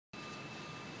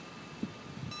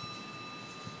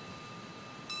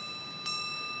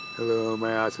Hello,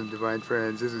 my awesome divine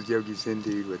friends. This is Yogi Zen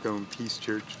Dude with Own Peace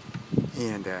Church,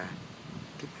 and get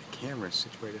my camera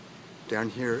situated down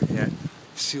here at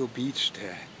Seal Beach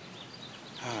to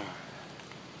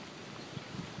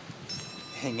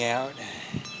hang out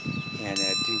and do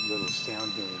a little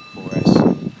sound healing for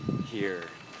us here.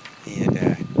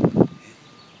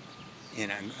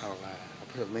 And I'll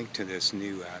put a link to this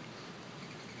new.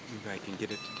 If I can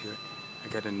get it to do it. I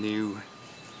got a new.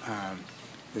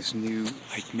 This new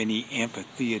like mini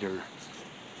amphitheater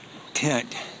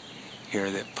tent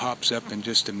here that pops up in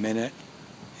just a minute,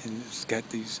 and it's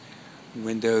got these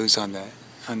windows on the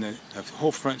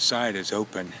whole front side is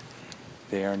open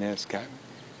there, and it's got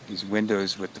these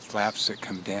windows with the flaps that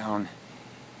come down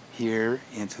here,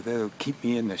 and so that'll keep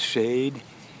me in the shade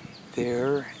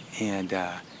there, and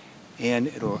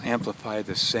it'll amplify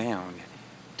the sound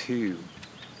too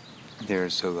there,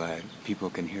 so people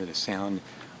can hear the sound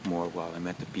more while I'm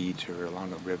at the beach or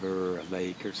along a river or a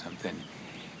lake or something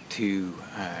to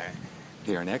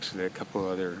there. And actually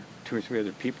two or three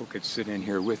other people could sit in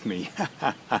here with me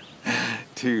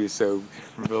too. So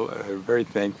very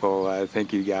thankful.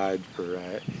 Thank you, God, for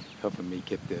helping me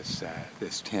get this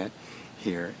tent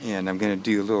here. And I'm going to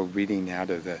do a little reading out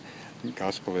of the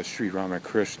Gospel of Sri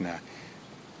Ramakrishna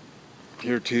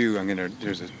here too. I'm going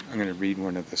to read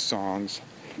one of the songs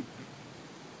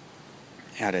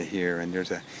out of here, and there's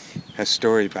a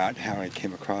story about how I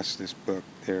came across this book.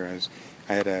 I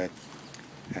had a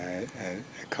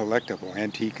collectible,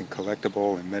 antique and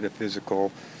collectible and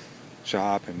metaphysical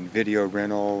shop and video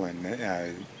rental and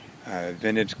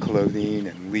vintage clothing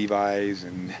and Levi's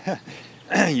and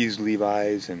used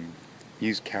Levi's and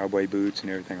used cowboy boots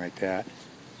and everything like that,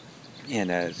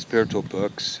 and spiritual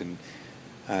books and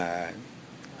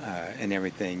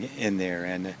everything in there.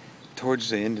 And towards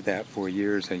the end of that 4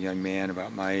 years, a young man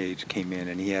about my age came in,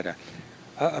 and he had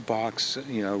a box,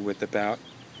 with about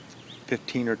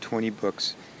 15 or 20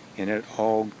 books in it,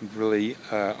 all really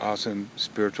awesome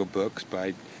spiritual books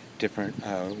by different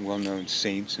well-known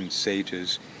saints and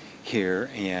sages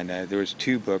here. And there was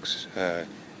 2 books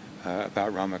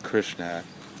about Ramakrishna,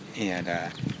 and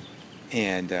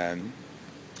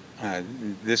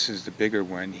this is the bigger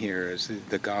one here, is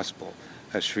the Gospel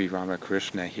of Sri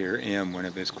Ramakrishna here. One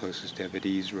of his closest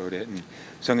devotees, wrote it, and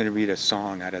so I'm going to read a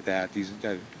song out of that. These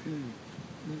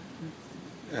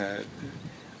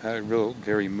real,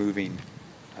 very moving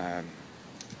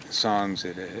songs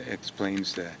that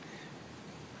explains the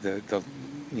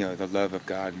love of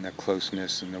God and the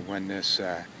closeness and the oneness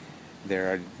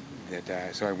there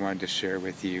that so I wanted to share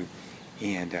with you.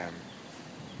 And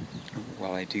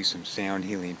while I do some sound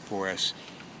healing for us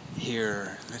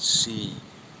here, let's see.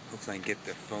 Hopefully I can get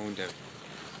the phone to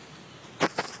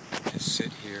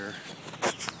sit here.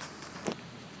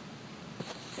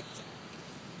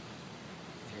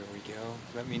 There we go.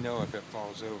 Let me know if it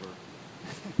falls over.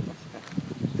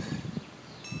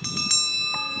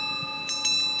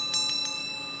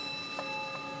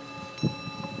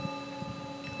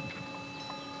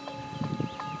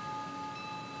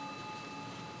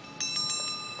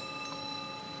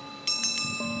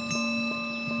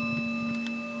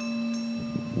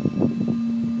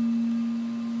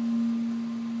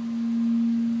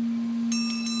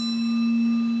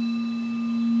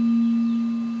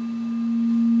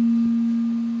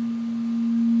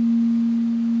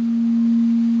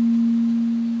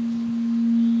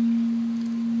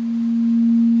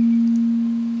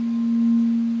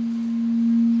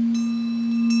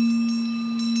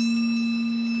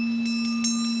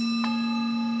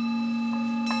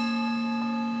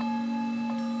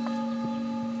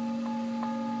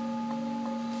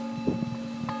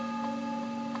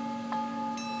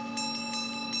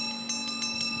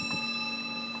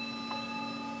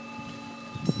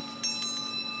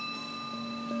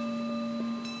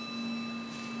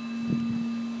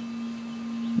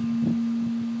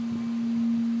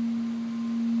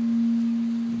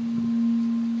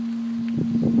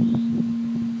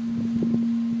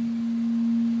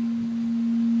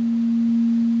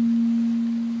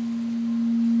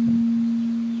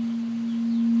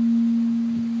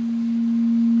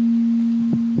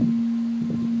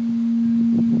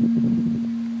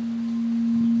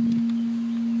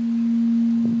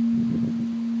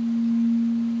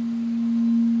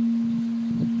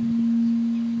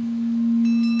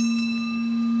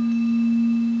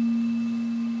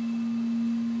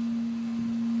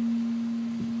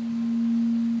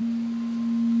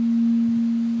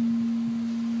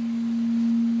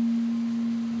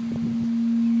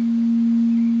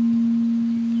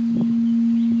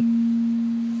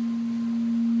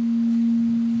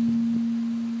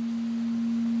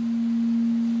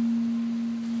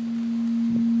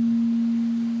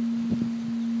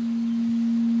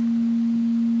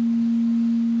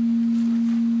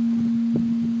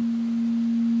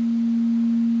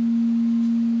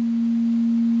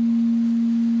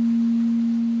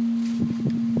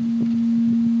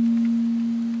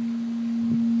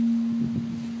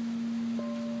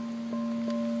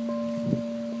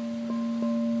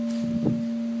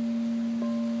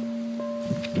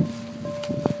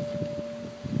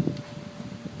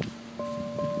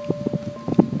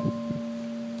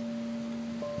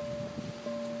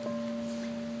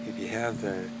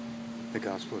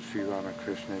 Gospel of Sri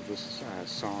Ramakrishna. This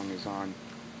song is on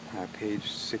page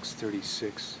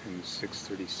 636 and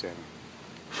 637.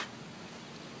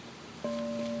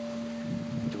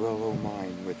 Dwell, O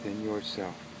mind, within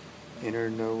yourself.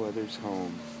 Enter no other's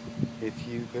home. If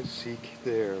you but seek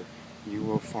there, you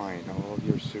will find all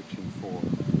you're searching for.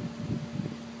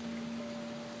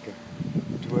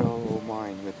 Dwell, O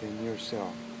mind, within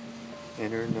yourself.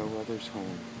 Enter no other's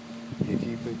home. If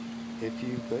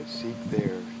you but seek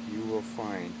there, you will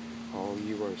find all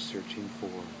you are searching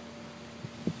for.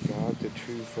 God, the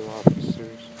true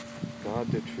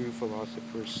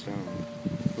philosopher's stone,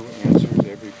 who answers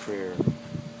every prayer,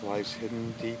 lies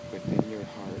hidden deep within your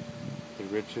heart, the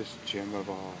richest gem of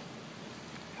all.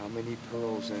 How many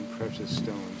pearls and precious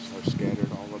stones are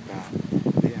scattered all about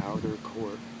the outer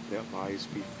court that lies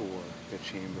before the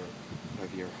chamber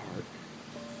of your heart.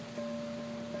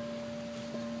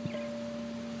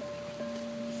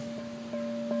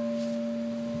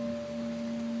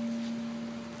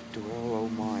 Dwell, O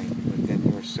mind,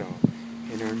 within yourself.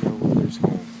 Enter no other's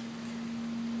home.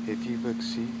 If you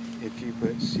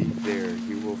but seek there,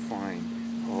 you will find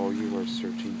all you are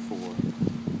searching for.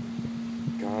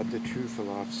 God, the true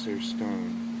philosopher's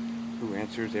stone, who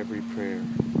answers every prayer,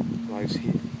 lies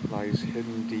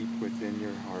hidden deep within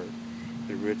your heart,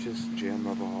 the richest gem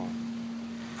of all.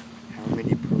 How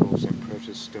many pearls and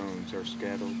precious stones are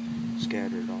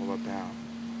scattered all about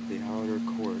the outer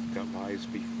court that lies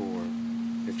before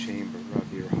the chamber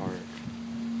of your heart.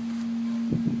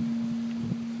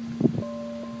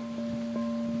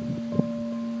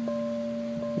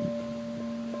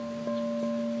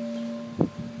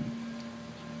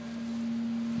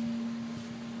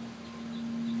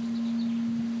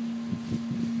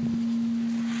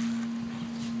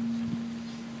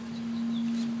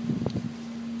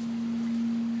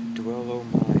 Dwell, O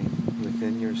mind,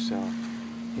 within yourself.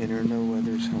 Enter no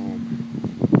other's home.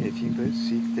 If you but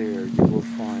seek there, you will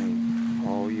find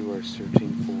all you are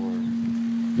searching for.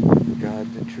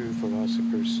 God, the true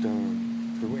philosopher's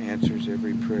stone, who answers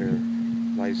every prayer,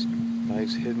 lies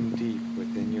hidden deep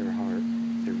within your heart,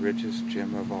 the richest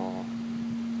gem of all.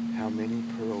 How many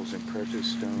pearls and precious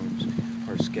stones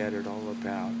are scattered all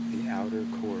about the outer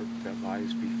court that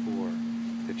lies before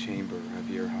the chamber of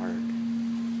your heart.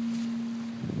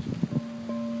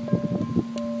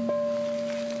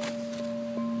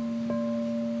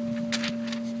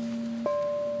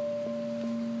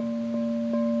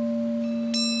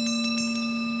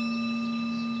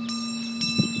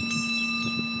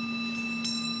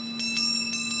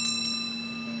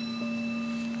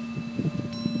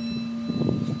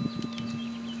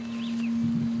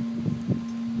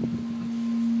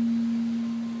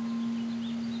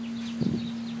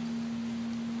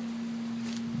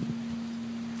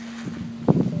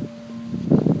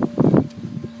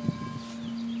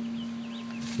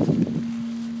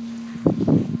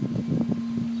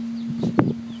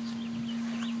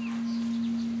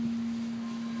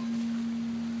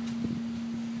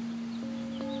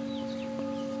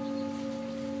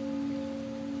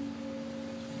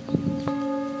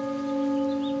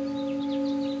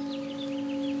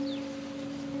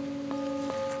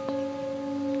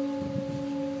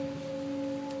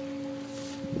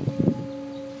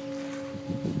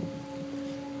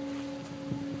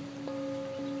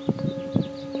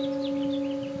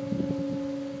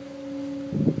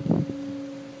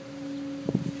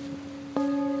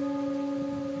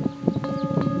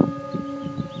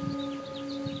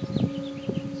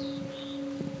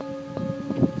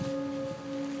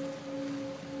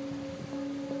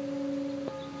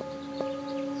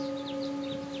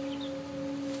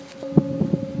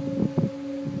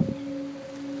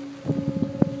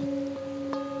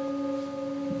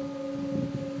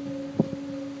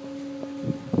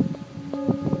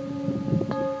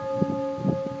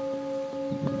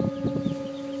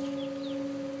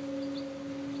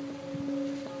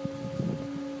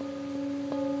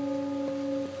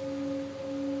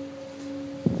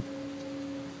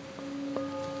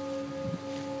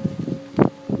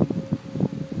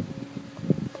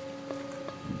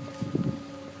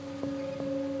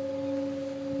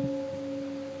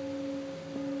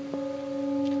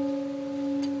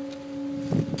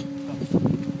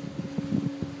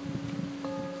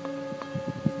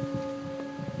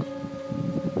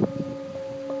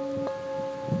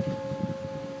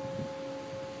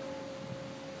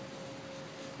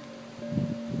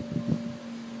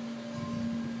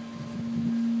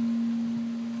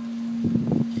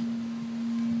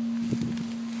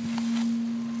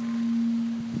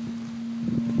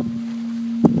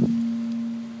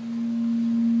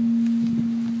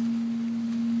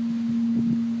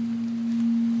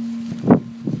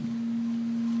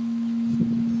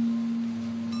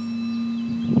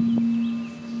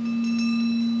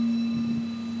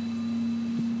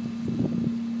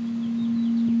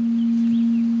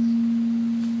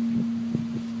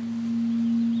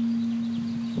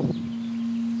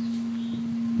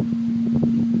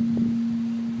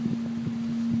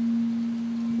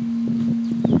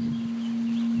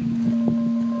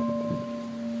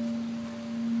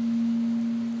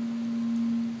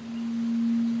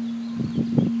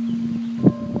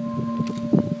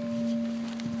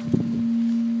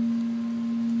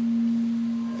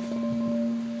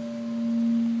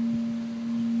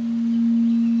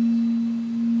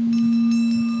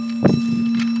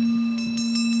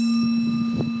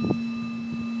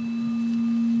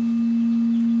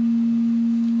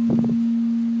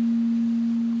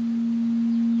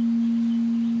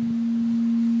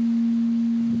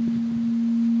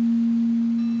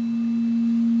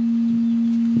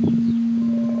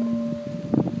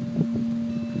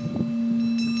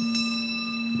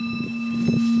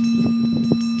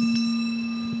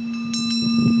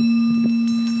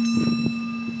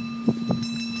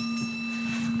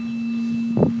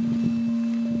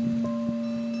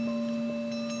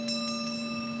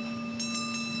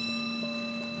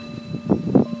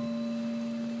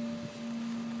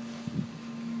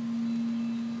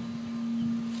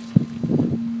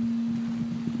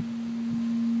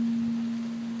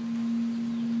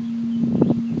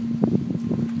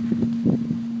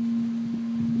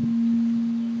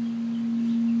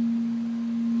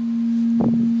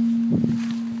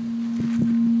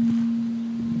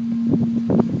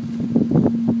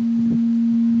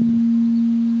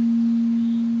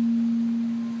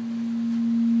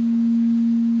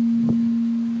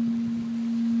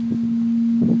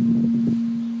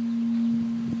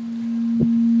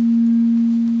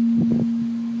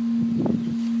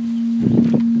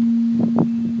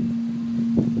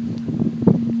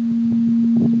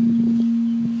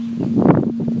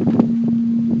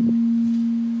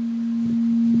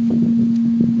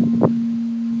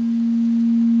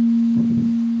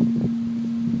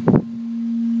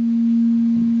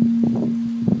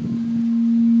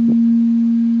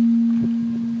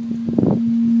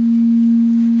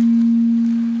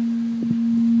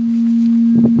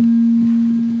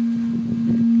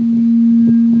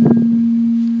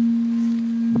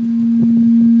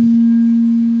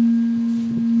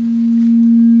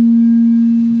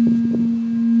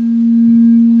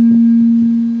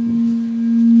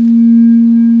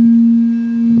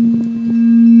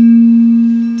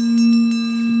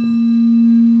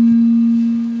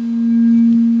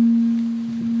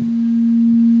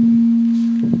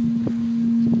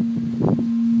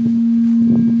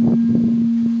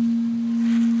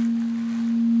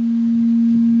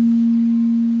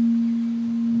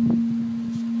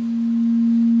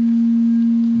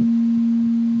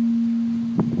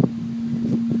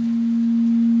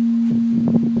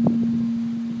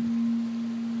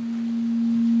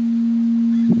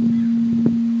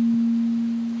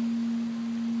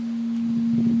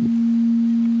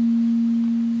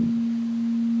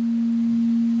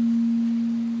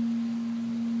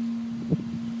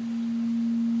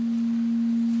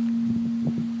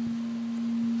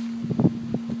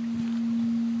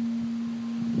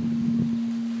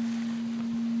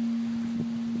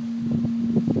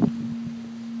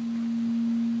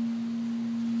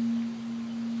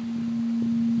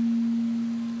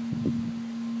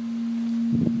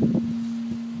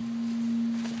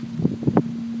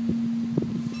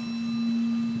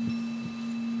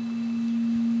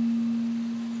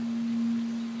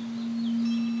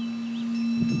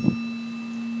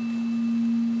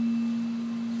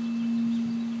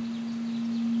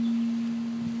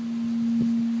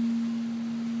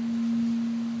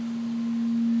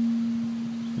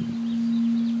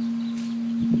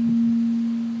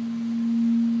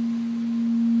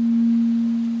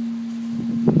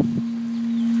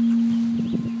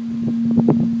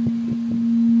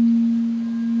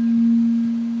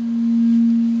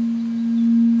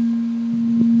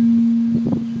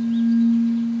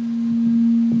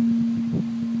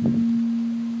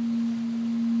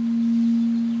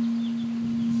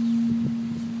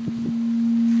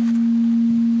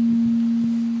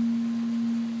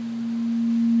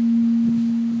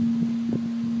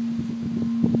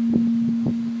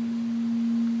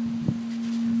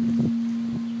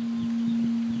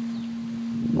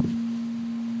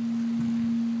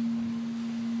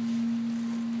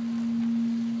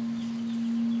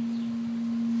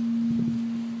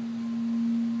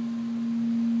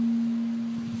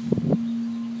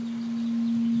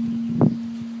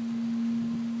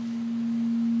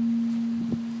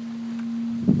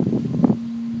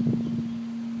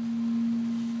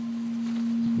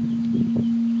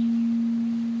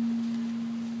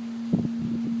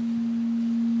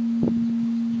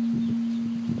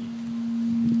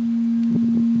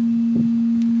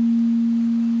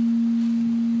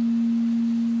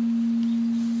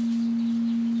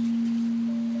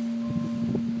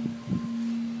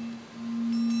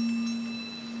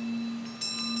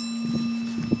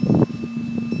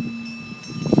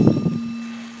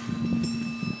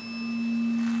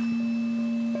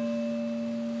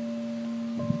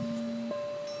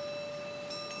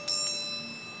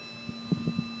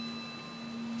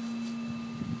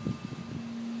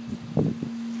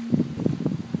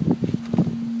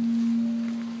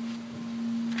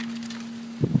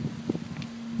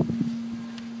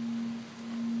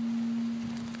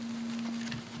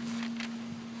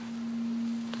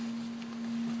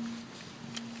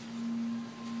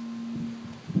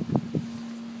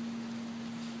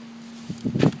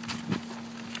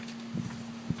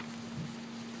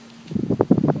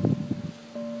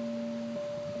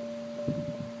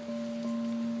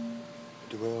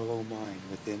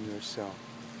 within yourself,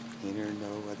 enter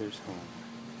no other's home.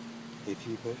 If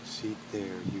you but seek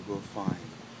there, you will find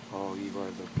all you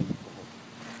are looking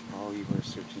for, all you are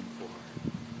searching for.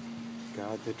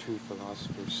 God, the true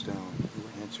philosopher's stone,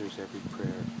 who answers every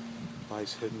prayer,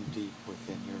 lies hidden deep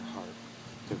within your heart,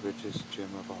 the richest gem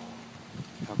of all.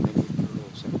 How many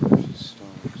pearls and precious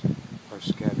stones are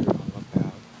scattered all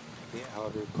about the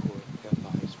outer court that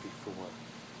lies before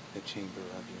the chamber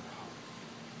of your heart.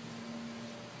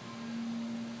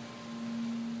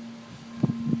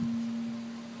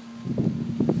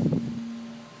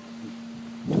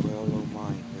 Dwell, O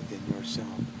mind, within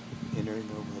yourself, enter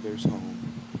no other's home.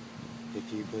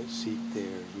 If you but seek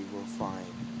there, you will find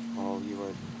all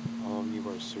you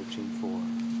are searching for.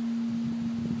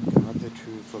 God, the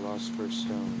true philosopher's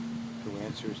stone, who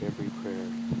answers every prayer,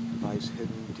 lies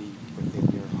hidden deep within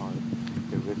your heart,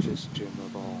 the richest gem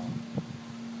of all.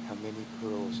 How many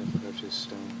pearls and precious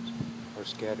stones are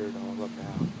scattered all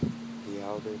about the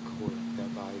outer court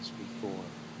that lies before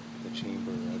the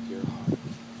chamber of your heart.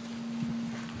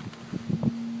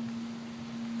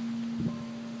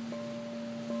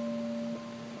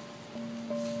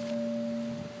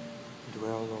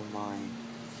 Dwell, O mind.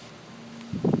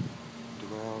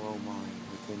 Dwell, O mind,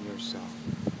 within yourself.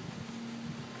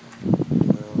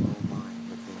 Dwell, O mind,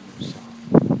 within yourself.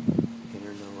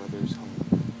 Enter no other's home.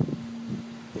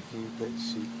 If you but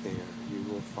seek there, you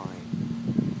will find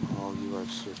all you are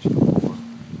searching for.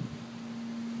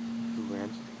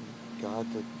 God,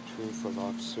 the true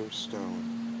philosopher's stone,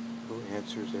 who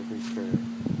answers every prayer,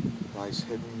 lies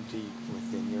hidden deep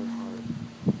within your heart,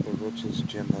 the richest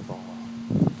gem of all.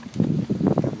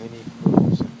 How many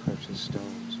pearls and precious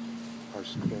stones are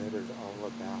scattered all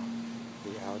about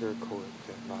the outer court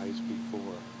that lies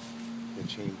before the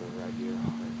chamber of your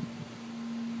heart.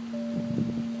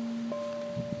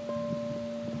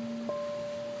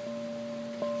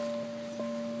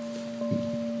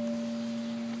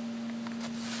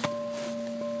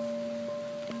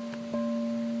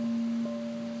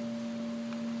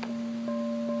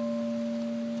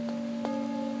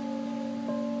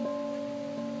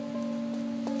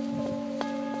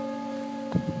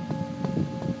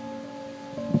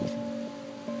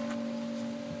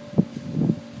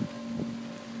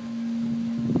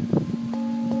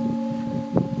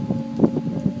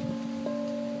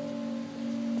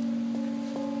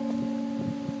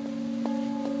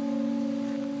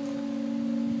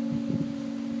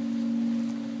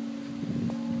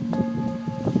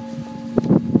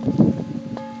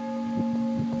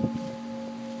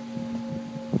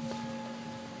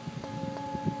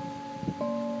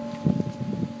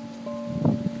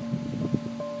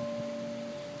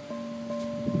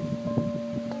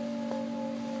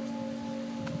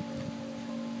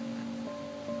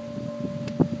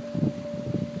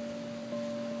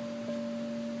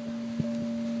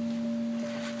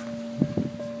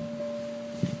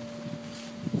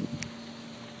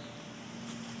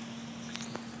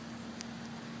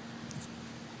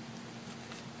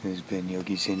 This has been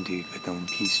Yogi Zen Dude with Own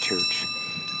Peace Church.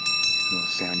 A little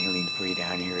sound healing for you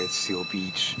down here at Seal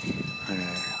Beach on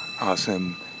an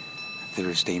awesome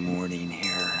Thursday morning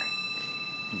here.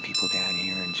 And people down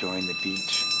here enjoying the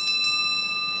beach.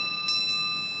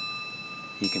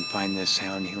 You can find this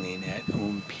sound healing at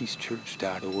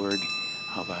ownpeacechurch.org.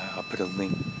 I'll put a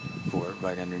link for it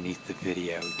right underneath the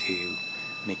video to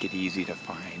make it easy to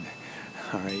find.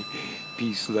 Alright,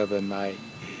 peace, love, and light.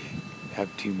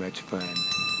 Have too much fun.